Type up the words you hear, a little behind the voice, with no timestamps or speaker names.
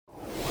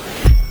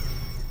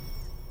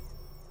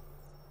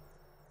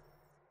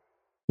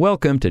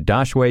Welcome to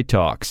Daxue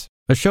Talks,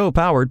 a show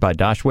powered by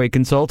Daxue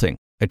Consulting,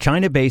 a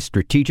China-based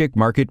strategic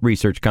market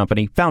research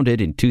company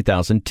founded in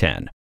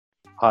 2010.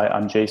 Hi,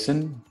 I'm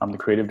Jason. I'm the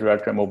creative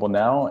director at Mobile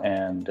Now,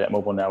 and at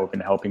Mobile Now, we've been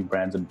helping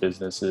brands and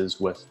businesses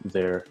with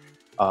their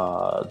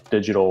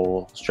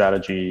digital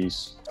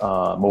strategies,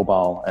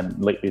 mobile,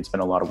 and lately it's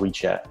been a lot of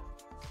WeChat.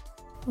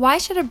 Why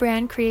should a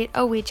brand create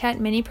a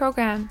WeChat mini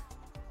program?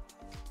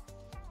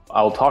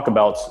 I'll talk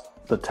about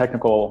the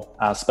technical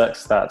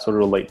aspects that sort of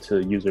relate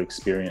to user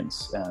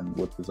experience and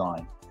with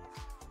design.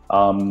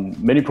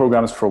 Mini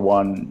programs, for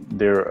one,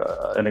 they're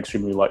an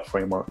extremely light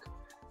framework.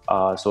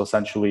 So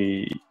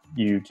essentially,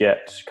 you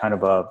get kind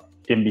of a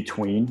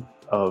in-between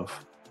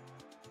of,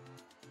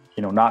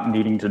 not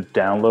needing to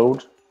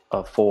download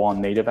a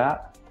full-on native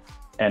app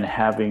and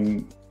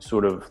having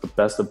sort of the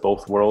best of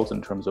both worlds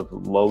in terms of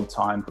load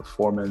time,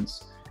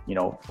 performance,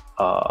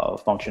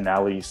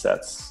 functionality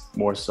sets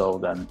more so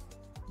than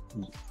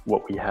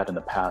what we had in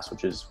the past,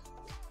 which is,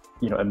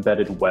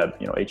 embedded web,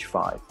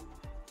 H5.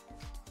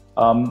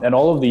 And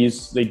all of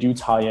these, they do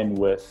tie in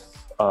with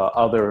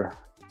other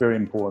very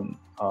important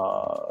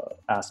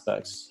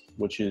aspects,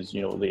 which is,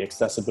 the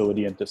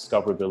accessibility and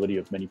discoverability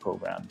of many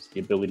programs, the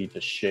ability to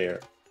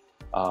share,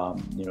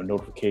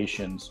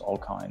 notifications, all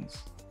kinds.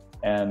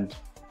 And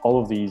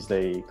all of these,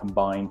 they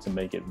combine to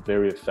make it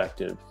very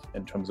effective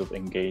in terms of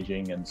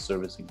engaging and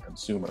servicing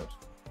consumers.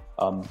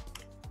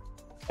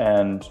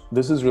 And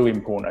this is really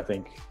important, I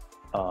think,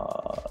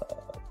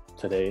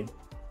 today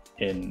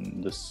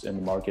in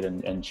the market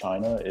in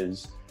China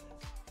is,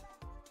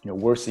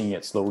 we're seeing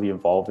it slowly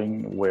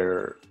evolving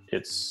where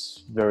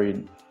it's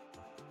very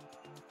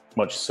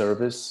much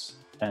service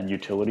and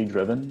utility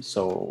driven.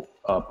 So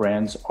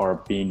brands are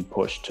being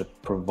pushed to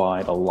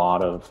provide a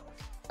lot of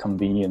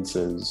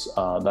conveniences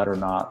that are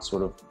not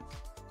sort of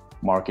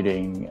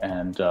marketing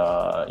and,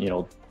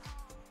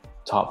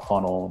 top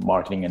funnel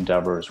marketing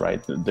endeavors,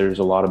 right? There's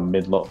a lot of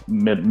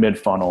mid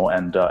funnel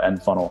and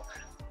end funnel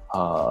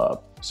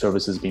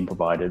services being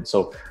provided.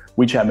 So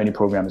WeChat mini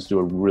programs do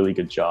a really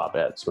good job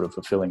at sort of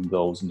fulfilling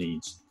those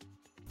needs.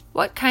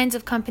 What kinds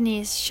of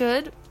companies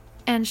should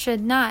and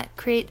should not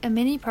create a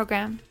mini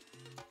program?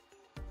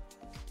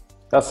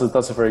 That's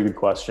a very good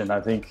question. I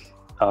think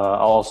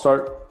I'll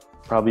start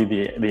probably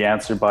the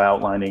answer by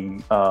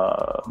outlining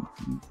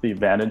the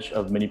advantage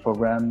of mini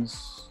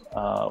programs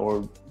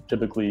or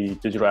typically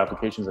digital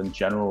applications in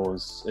general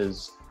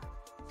is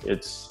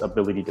its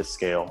ability to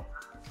scale.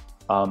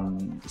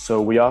 So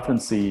we often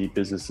see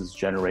businesses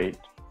generate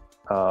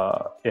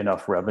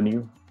enough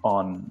revenue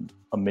on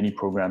a mini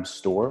program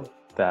store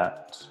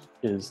that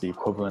is the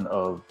equivalent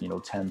of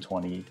 10,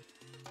 20,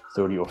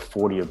 30, or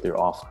 40 of their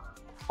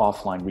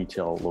offline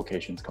retail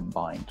locations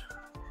combined.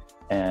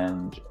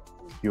 And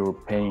you're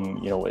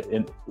paying,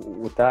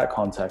 with that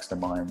context in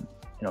mind,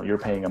 you're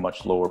paying a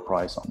much lower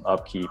price on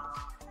upkeep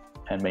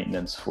and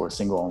maintenance for a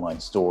single online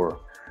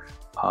store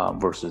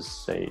versus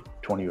say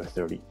 20 or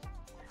 30.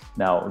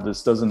 Now,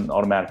 this doesn't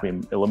automatically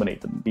eliminate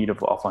the need of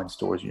offline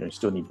stores. You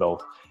still need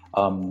both.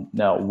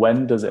 Now,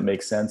 when does it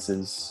make sense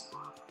is,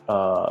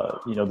 I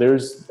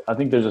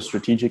think there's a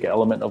strategic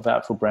element of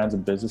that for brands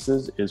and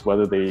businesses is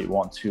whether they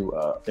want to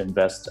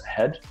invest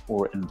ahead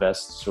or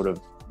invest sort of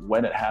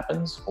when it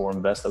happens or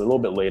invest a little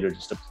bit later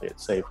just to play it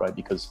safe, right?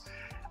 Because,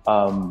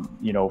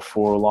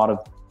 for a lot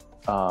of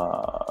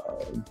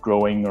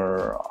growing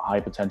or high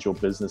potential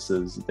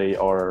businesses, they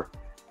are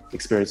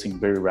experiencing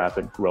very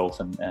rapid growth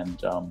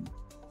and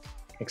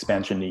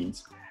expansion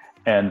needs.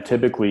 And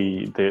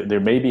typically there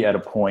may be at a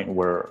point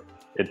where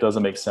it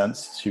doesn't make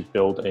sense to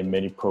build a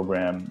mini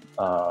program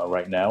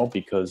right now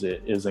because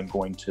it isn't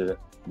going to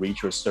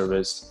reach or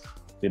service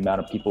the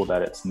amount of people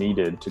that it's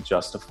needed to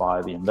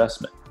justify the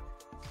investment.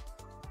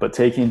 But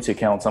taking into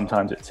account,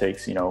 sometimes it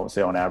takes,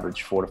 say on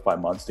average 4 to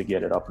 5 months to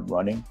get it up and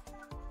running.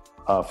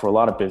 For a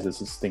lot of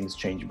businesses, things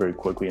change very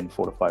quickly in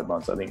 4 to 5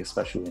 months, I think,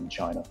 especially in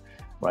China,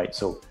 right?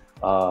 So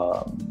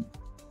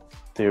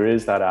there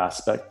is that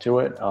aspect to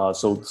it.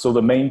 So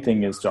the main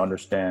thing is to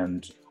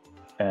understand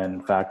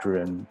and factor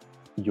in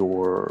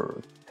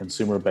your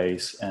consumer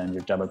base and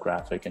your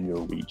demographic and your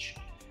reach.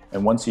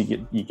 And once you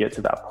get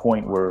to that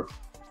point where,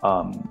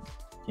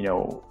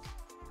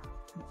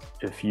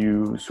 if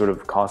you sort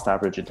of cost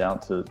average it down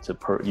to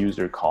per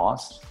user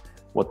cost,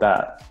 what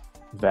that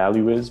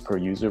value is per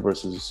user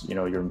versus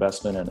your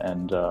investment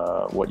and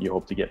what you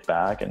hope to get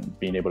back, and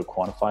being able to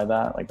quantify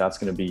that, like that's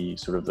going to be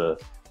sort of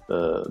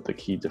the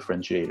key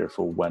differentiator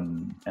for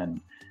when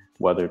and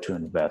whether to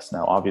invest.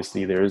 Now,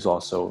 obviously, there is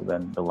also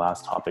then the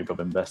last topic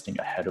of investing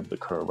ahead of the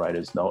curve, right?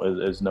 Is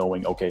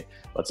knowing, okay,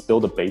 let's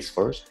build a base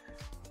first.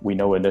 We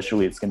know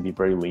initially it's going to be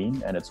very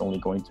lean and it's only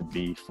going to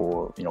be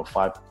for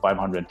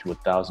 500 to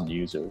 1,000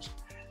 users,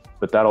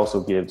 but that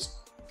also gives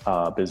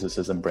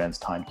businesses and brands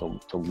time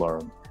to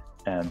learn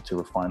and to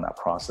refine that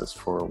process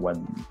for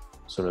when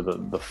sort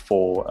of the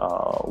full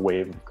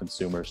wave of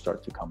consumers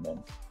start to come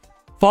in.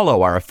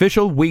 Follow our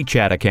official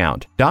WeChat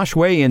account,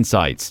 Daxue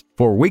Insights,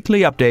 for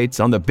weekly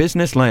updates on the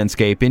business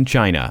landscape in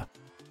China.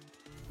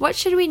 What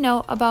should we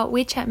know about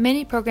WeChat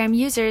mini program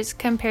users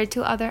compared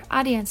to other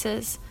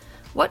audiences?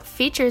 What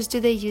features do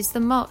they use the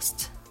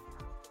most?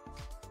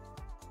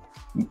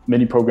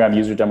 Mini program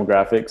user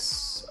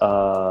demographics.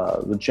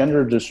 The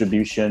gender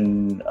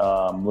distribution,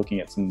 looking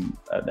at some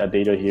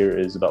data here,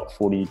 is about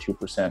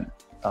 42%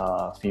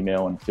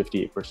 female and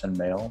 58%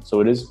 male. So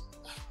it is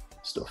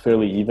still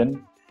fairly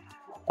even.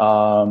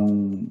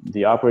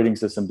 The operating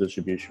system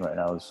distribution right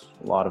now is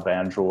a lot of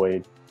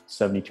Android,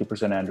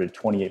 72% Android,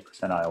 28%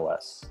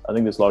 iOS. I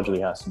think this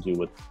largely has to do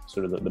with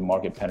sort of the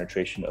market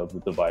penetration of the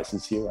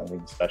devices here. I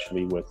think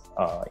especially with,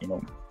 I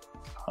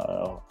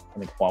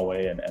think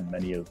Huawei and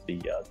many of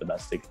the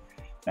domestic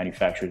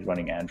manufacturers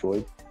running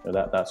Android,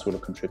 that sort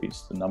of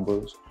contributes to the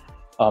numbers.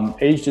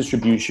 Age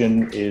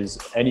distribution is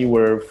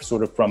anywhere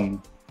sort of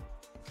from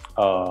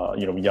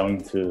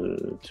young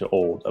to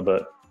old,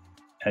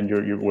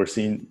 and we're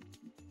seeing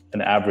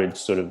an average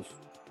sort of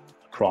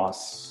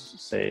across,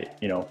 say,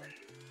 the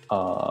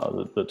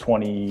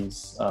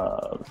 20s,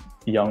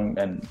 young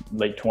and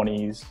late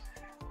 20s,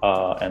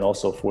 and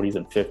also 40s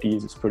and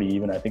 50s. It's pretty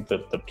even. I think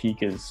that the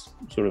peak is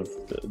sort of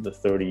the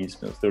 30s,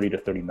 30 to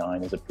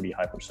 39 is a pretty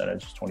high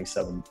percentage,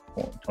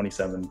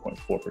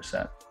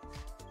 27.4%.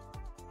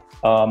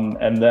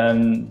 And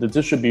then the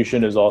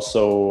distribution is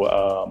also,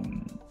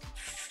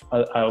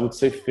 I would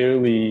say,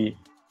 fairly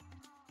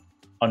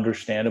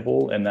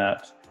understandable in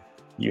that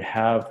you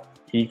have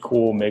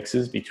equal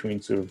mixes between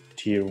sort of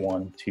tier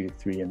 1, 2,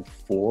 3, and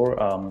 4.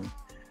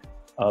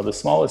 The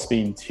smallest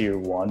being tier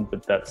 1,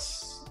 but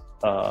that's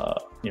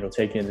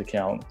taking into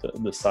account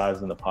the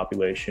size and the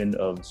population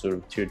of sort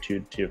of tier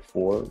 2, tier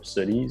 4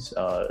 cities.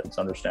 It's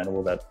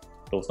understandable that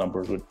those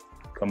numbers would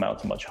come out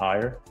to much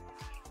higher.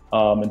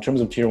 In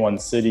terms of tier 1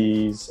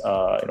 cities,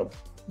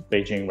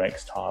 Beijing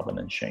ranks top, and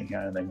then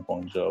Shanghai, and then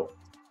Guangzhou.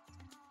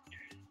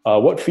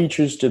 What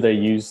features do they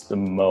use the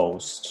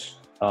most?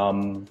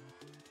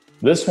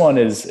 This one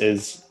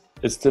is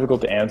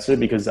difficult to answer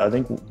because I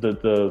think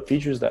the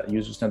features that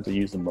users tend to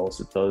use the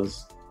most, it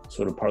does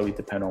sort of partly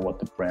depend on what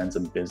the brands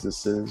and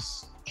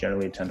businesses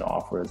generally tend to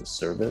offer as a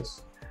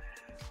service.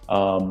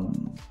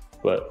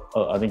 But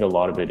I think a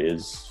lot of it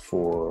is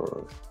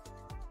for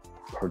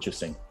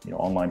purchasing,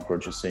 online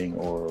purchasing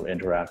or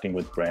interacting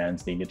with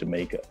brands, needing to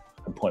make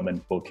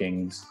appointment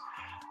bookings,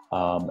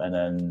 and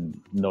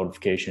then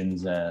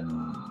notifications,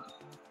 and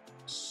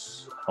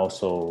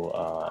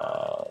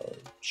also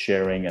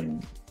sharing,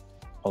 and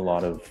a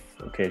lot of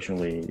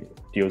occasionally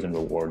deals and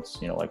rewards,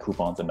 like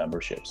coupons and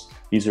memberships.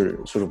 These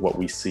are sort of what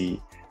we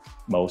see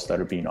most that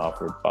are being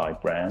offered by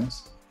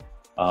brands.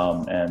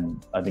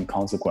 And I think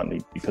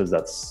consequently, because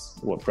that's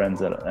what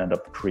brands end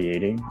up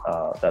creating,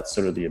 that's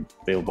sort of the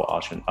available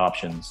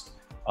options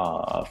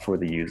for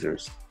the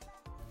users.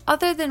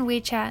 Other than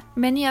WeChat,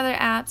 many other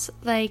apps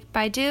like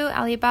Baidu,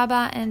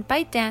 Alibaba, and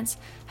ByteDance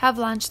have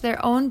launched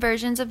their own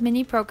versions of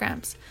mini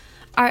programs.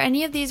 Are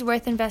any of these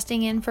worth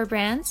investing in for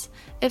brands?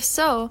 If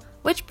so,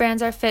 which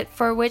brands are fit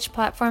for which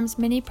platform's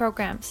mini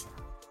programs?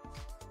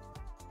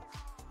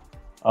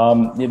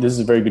 This is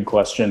a very good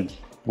question.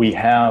 We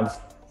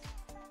have,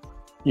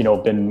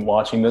 been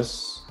watching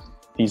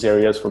these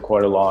areas for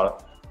quite a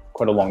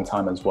long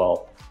time as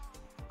well.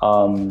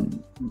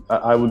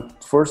 I would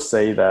first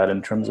say that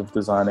in terms of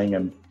designing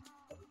and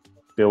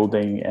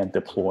building and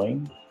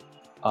deploying,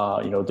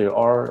 there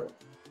are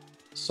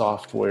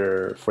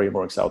software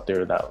frameworks out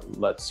there that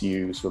lets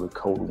you sort of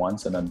code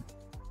once and then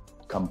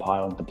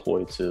compile and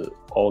deploy to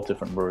all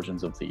different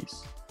versions of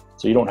these.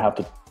 So you don't have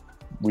to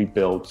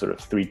rebuild sort of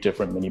 3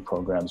 different mini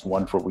programs,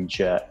 one for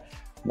WeChat,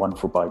 one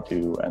for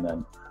Baidu, and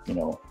then,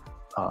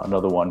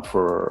 another one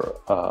for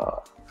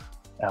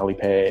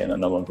Alipay, and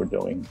another one for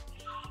Douyin.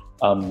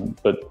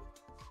 But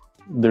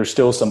there's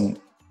still some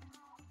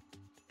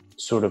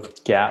sort of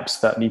gaps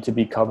that need to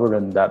be covered,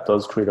 and that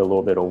does create a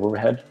little bit of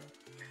overhead.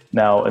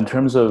 Now, in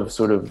terms of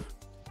sort of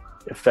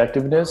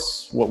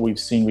effectiveness, what we've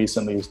seen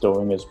recently is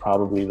Douyin is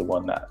probably the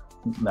one that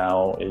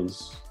now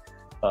is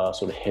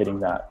sort of hitting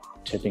that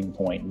tipping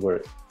point where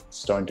it's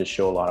starting to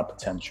show a lot of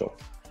potential.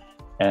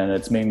 And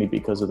it's mainly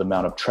because of the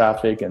amount of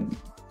traffic and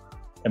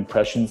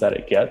impressions that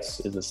it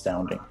gets is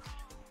astounding.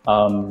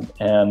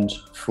 And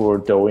for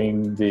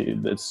Douyin,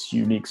 its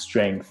unique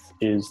strength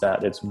is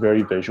that it's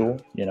very visual.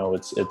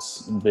 It's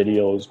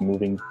videos,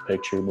 moving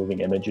picture,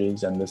 moving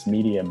images, and this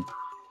medium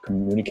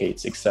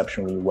communicates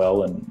exceptionally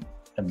well and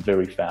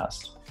very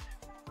fast.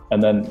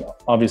 And then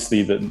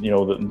obviously the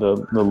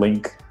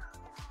link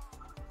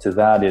to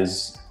that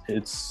is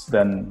it's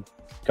then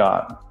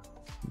got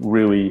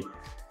really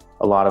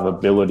a lot of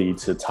ability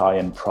to tie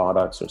in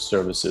products or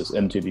services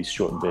into these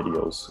short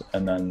videos,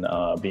 and then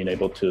being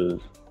able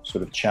to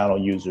sort of channel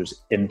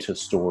users into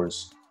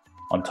stores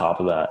on top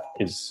of that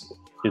is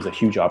a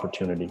huge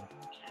opportunity.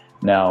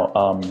 Now,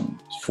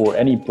 for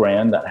any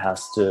brand that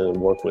has to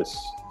work with,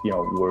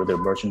 where their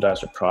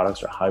merchandise or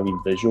products are highly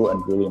visual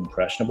and really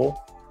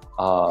impressionable,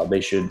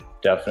 they should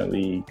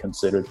definitely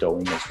consider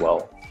Douyin as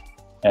well.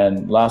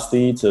 And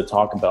lastly, to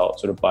talk about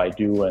sort of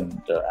Baidu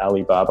and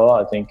Alibaba,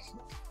 I think,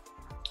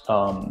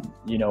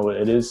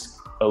 it is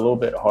a little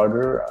bit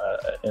harder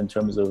in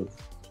terms of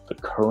the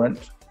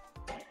current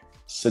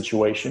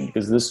situation,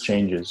 because this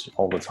changes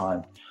all the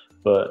time.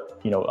 But,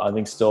 I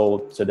think still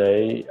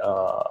today,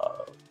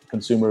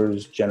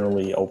 consumers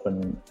generally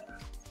open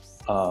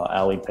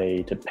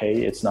Alipay to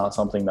pay. It's not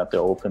something that they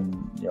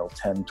open,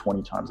 10,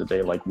 20 times a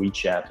day like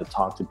WeChat to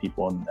talk to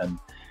people, and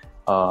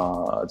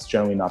it's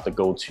generally not the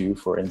go-to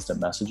for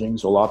instant messaging.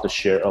 So a lot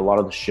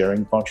of the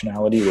sharing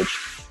functionality, which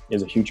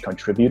is a huge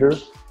contributor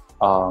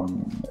to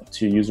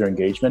user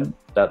engagement,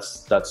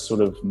 that's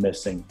sort of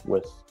missing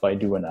with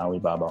Baidu and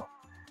Alibaba.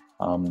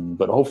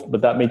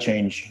 But that may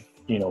change,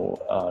 in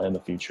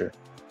the future.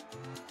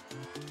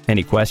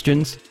 Any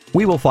questions?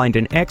 We will find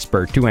an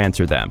expert to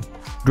answer them.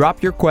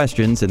 Drop your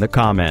questions in the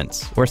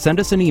comments or send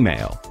us an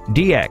email,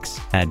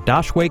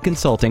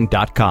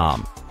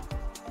 dx@dashwayconsulting.com.